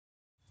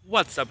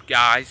What's up,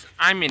 guys?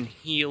 I'm in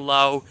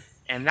Hilo,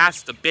 and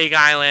that's the big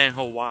island,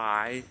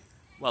 Hawaii.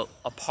 Well,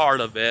 a part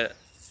of it.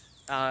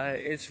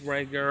 It's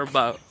regular,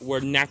 but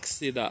we're next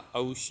to the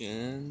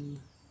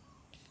ocean.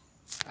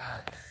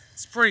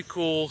 It's pretty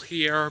cool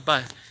here,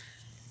 but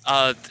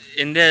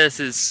and this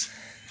is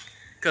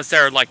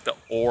considered like the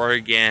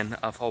Oregon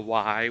of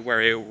Hawaii,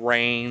 where it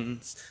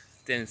rains,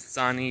 then it's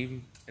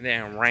sunny, and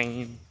then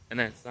rain, and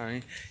then it's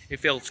sunny. It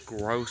feels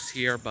gross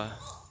here, but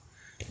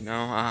you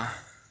know,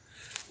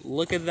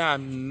 look at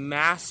that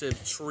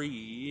massive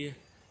tree.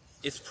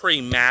 It's pretty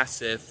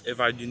massive,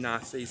 if I do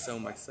not say so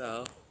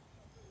myself.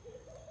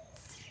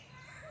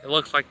 It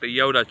looks like the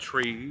Yoda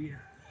tree.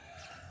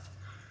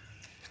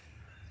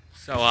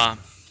 So,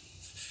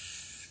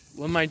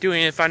 what am I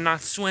doing if I'm not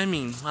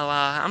swimming? Well,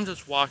 I'm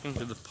just walking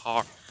to the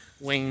park,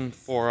 waiting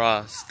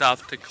for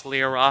stuff to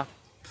clear up.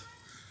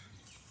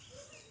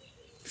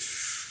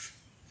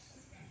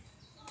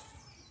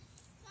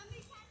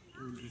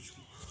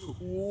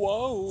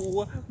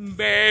 Whoa,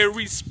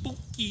 very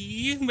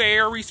spooky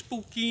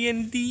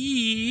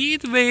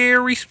indeed,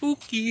 very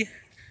spooky.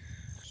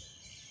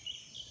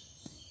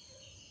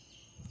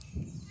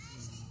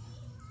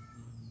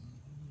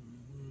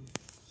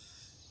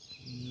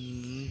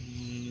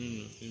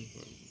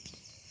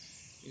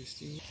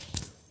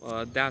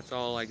 Well, that's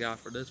all I got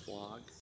for this vlog.